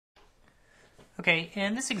Okay,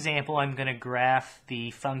 in this example, I'm going to graph the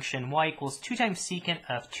function y equals 2 times secant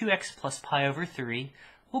of 2x plus pi over 3.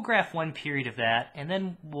 We'll graph one period of that, and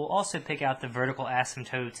then we'll also pick out the vertical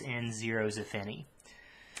asymptotes and zeros, if any.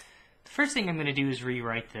 The first thing I'm going to do is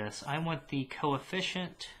rewrite this. I want the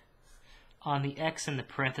coefficient on the x in the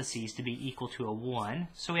parentheses to be equal to a 1,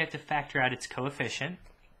 so we have to factor out its coefficient.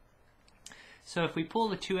 So if we pull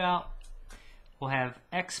the 2 out, we'll have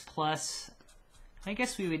x plus, I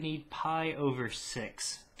guess we would need pi over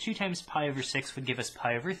 6. 2 times pi over 6 would give us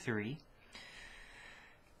pi over 3.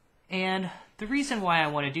 And the reason why I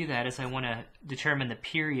want to do that is I want to determine the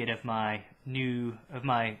period of my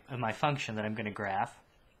function that I'm going to graph.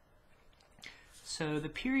 So the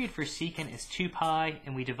period for secant is 2 pi,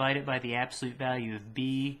 and we divide it by the absolute value of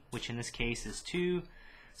b, which in this case is 2.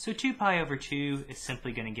 So 2 pi over 2 is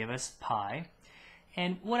simply going to give us pi.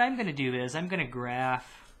 And what I'm going to do is I'm going to graph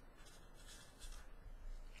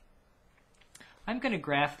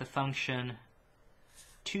the function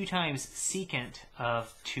 2 times secant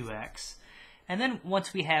of 2x. And then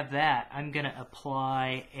once we have that, I'm going to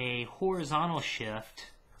apply a horizontal shift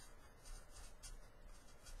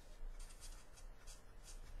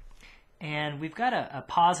and we've got a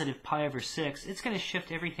positive pi over 6. It's going to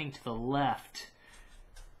shift everything to the left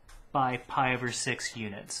by pi over 6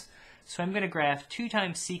 units. So I'm going to graph 2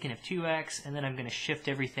 times secant of 2x, and then I'm going to shift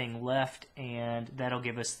everything left, and that'll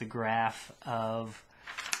give us the graph of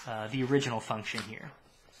the original function here.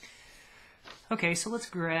 Okay, so let's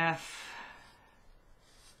graph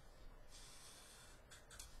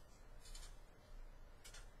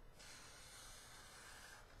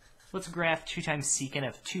Let's graph 2 times secant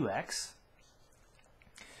of 2x.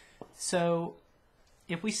 So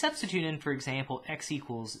if we substitute in, for example, x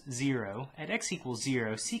equals 0, at x equals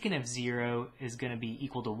 0, secant of 0 is going to be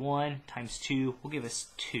equal to 1 times 2 will give us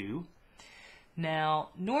 2. Now,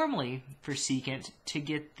 normally for secant, to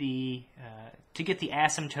get the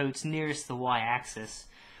asymptotes nearest the y-axis,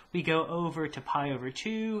 we go over to pi over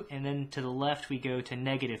 2, and then to the left we go to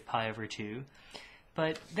negative pi over 2.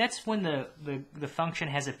 But that's when the function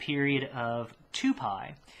has a period of 2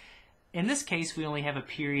 pi. In this case, we only have a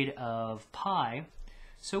period of pi.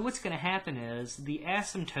 So what's going to happen is the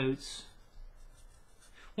asymptotes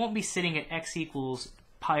won't be sitting at x equals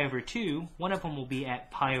pi over 2. One of them will be at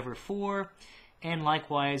pi over 4. And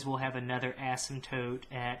likewise, we'll have another asymptote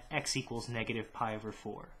at x equals negative pi over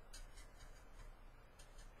 4.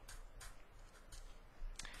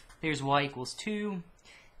 There's y equals 2.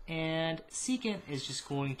 And secant is just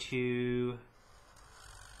going to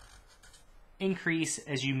increase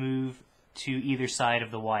as you move to either side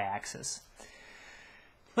of the y-axis.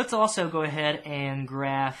 Let's also go ahead and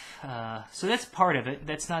graph, so that's part of it.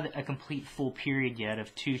 That's not a complete full period yet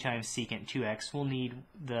of 2 times secant 2x. We'll need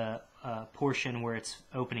the portion where it's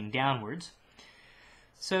opening downwards.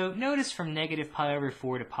 So notice from negative pi over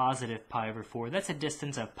 4 to positive pi over 4, that's a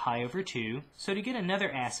distance of pi over 2. So to get another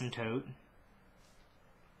asymptote,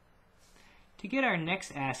 to get our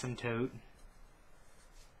next asymptote,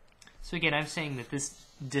 so again, I'm saying that this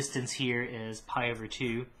distance here is pi over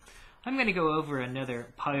 2. I'm going to go over another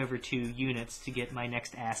pi over 2 units to get my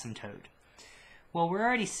next asymptote. Well, we're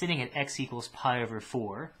already sitting at x equals pi over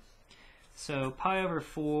 4. So pi over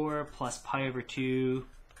 4 plus pi over 2,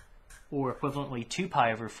 or equivalently 2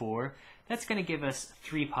 pi over 4, that's going to give us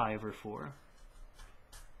 3 pi over 4.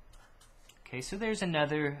 Okay, so there's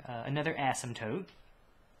another asymptote.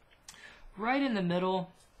 Right in the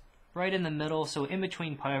middle, so in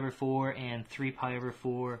between pi over 4 and 3 pi over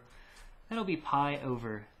 4, that'll be pi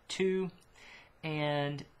over 2.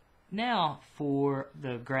 And now for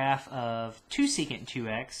the graph of 2 secant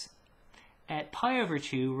 2x, at pi over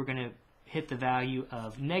 2, we're going to hit the value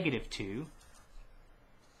of negative 2.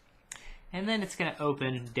 And then it's going to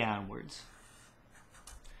open downwards.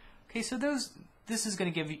 Okay, so this is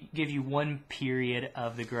going to give you one period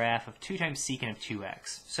of the graph of 2 times secant of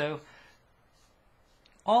 2x. So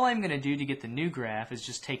all I'm going to do to get the new graph is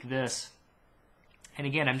just take this, and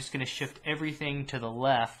again, I'm just going to shift everything to the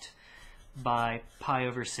left by pi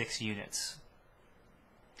over 6 units.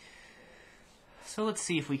 So let's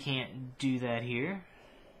see if we can't do that here.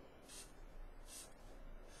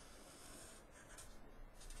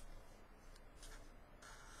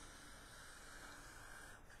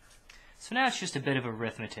 So now it's just a bit of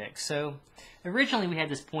arithmetic. So originally we had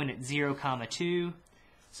this point at 0, 2.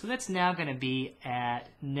 So that's now going to be at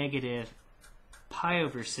negative pi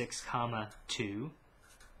over 6, 2.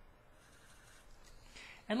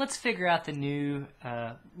 And let's figure out the new,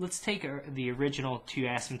 let's take the original 2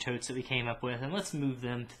 asymptotes that we came up with, and let's move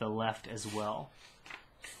them to the left as well.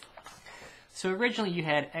 So originally you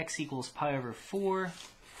had x equals pi over 4.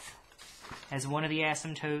 as one of the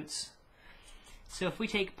asymptotes. So if we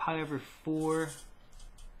take pi over 4,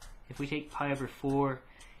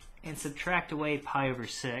 and subtract away pi over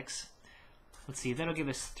 6, let's see, that'll give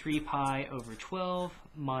us 3 pi over 12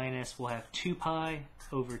 minus, we'll have 2 pi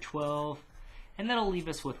over 12, and that'll leave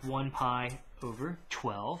us with 1 pi over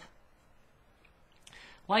 12.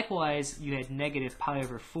 Likewise, you had negative pi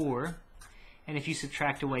over 4, and if you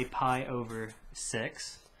subtract away pi over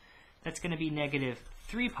 6, that's going to be negative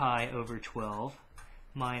 3 pi over 12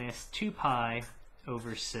 minus 2 pi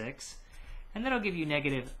over 6, and that'll give you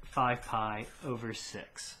negative 5 pi over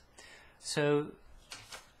 6. So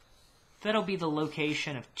that'll be the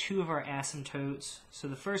location of two of our asymptotes. So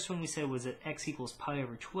the first one we said was at x equals pi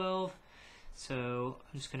over 12. So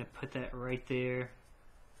I'm just going to put that right there.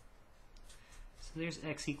 So there's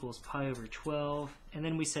x equals pi over 12. And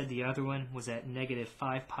then we said the other one was at negative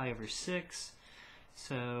 5 pi over 6.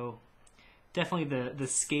 So definitely the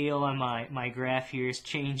scale on my graph here has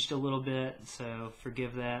changed a little bit, so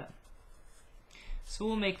forgive that. So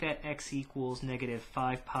we'll make that x equals negative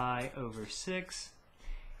 5 pi over 6.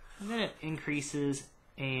 And then it increases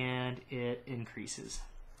and it increases.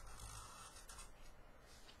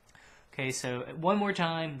 Okay, so one more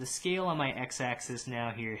time, the scale on my x-axis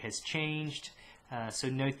now here has changed. So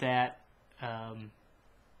note that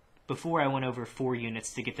before I went over 4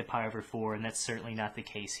 units to get to pi over 4, and that's certainly not the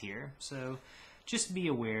case here. So just be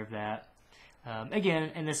aware of that.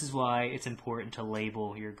 Again, and this is why it's important to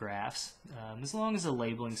label your graphs. As long as the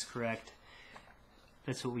labeling's correct,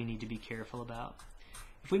 that's what we need to be careful about.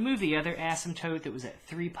 If we move the other asymptote that was at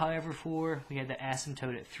 3 pi over 4, we had the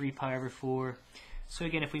asymptote at 3 pi over 4. So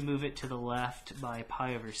again, if we move it to the left by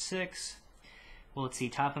pi over 6, well, let's see,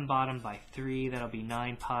 top and bottom by 3, that'll be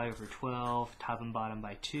 9 pi over 12. Top and bottom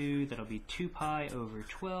by 2, that'll be 2 pi over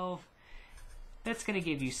 12. That's going to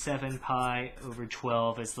give you 7 pi over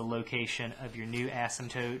 12 as the location of your new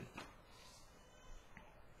asymptote.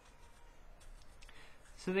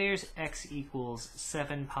 So there's x equals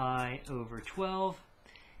 7 pi over 12.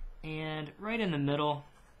 And right in the middle,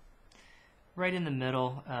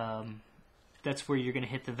 that's where you're going to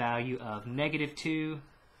hit the value of negative 2.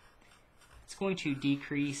 It's going to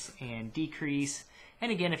decrease and decrease.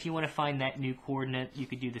 And again, if you want to find that new coordinate, you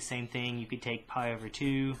could do the same thing. You could take pi over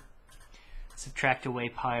 2, subtract away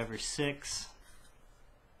pi over 6.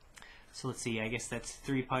 So let's see, I guess that's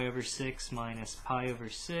 3 pi over 6 minus pi over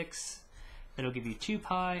 6. That'll give you 2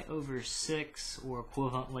 pi over 6, or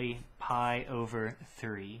equivalently pi over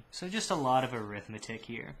 3. So just a lot of arithmetic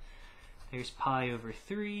here. There's pi over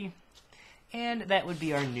 3, and that would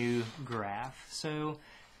be our new graph. So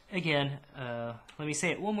again, let me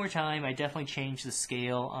say it one more time. I definitely changed the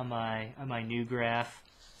scale on my new graph.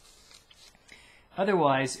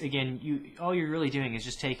 Otherwise, again, all you're really doing is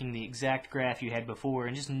just taking the exact graph you had before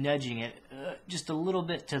and just nudging it just a little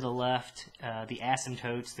bit to the left, the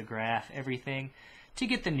asymptotes, the graph, everything, to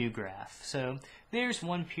get the new graph. So there's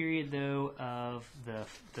one period, though, of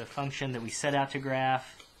the function that we set out to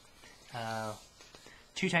graph.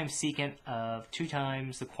 2 times secant of 2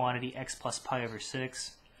 times the quantity x plus pi over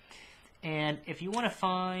 6. And if you want to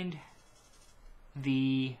find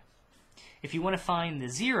the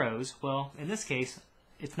zeros, well, in this case,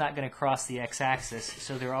 it's not going to cross the x-axis,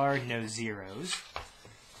 so there are no zeros.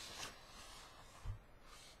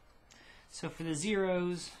 So for the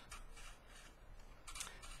zeros,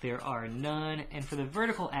 there are none. And for the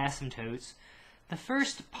vertical asymptotes, the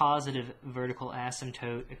first positive vertical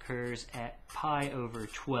asymptote occurs at pi over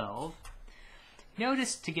 12.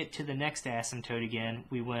 Notice to get to the next asymptote again,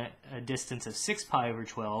 we went a distance of 6 pi over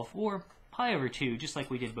 12, or pi over 2, just like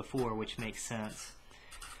we did before, which makes sense.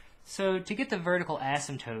 So to get the vertical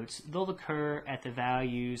asymptotes, they'll occur at the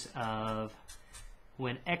values of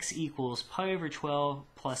when x equals pi over 12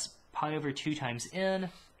 plus pi over 2 times n,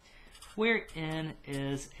 where n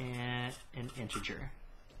is an integer.